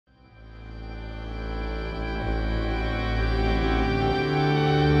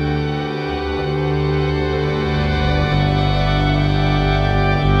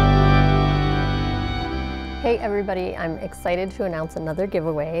everybody, I'm excited to announce another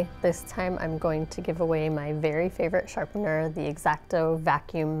giveaway. This time I'm going to give away my very favorite sharpener, the X-acto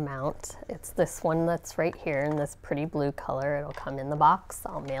vacuum mount. It's this one that's right here in this pretty blue color. It'll come in the box.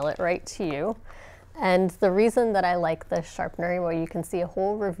 I'll mail it right to you. And the reason that I like this sharpener, well, you can see a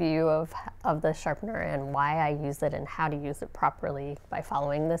whole review of the sharpener and why I use it and how to use it properly by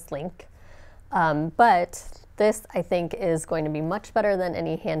following this link. But this, I think, is going to be much better than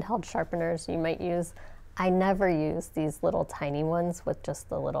any handheld sharpeners you might use. I never use these little tiny ones with just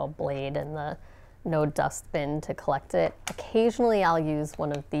the little blade and the no dust bin to collect it. Occasionally I'll use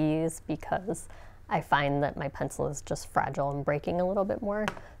one of these because I find that my pencil is just fragile and breaking a little bit more.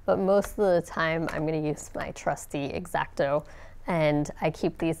 But most of the time I'm going to use my trusty X-acto, and I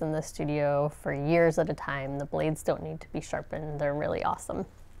keep these in the studio for years at a time. The blades don't need to be sharpened. They're really awesome.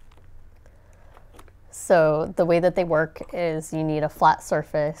 So the way that they work is you need a flat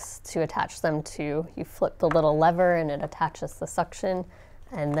surface to attach them to. You flip the little lever and it attaches the suction,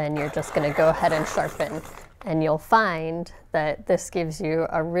 and then you're just going to go ahead and sharpen. And you'll find that this gives you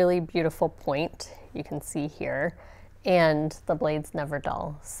a really beautiful point, you can see here, and the blade's never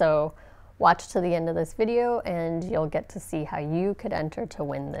dull. So watch to the end of this video and you'll get to see how you could enter to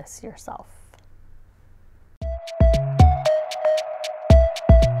win this yourself.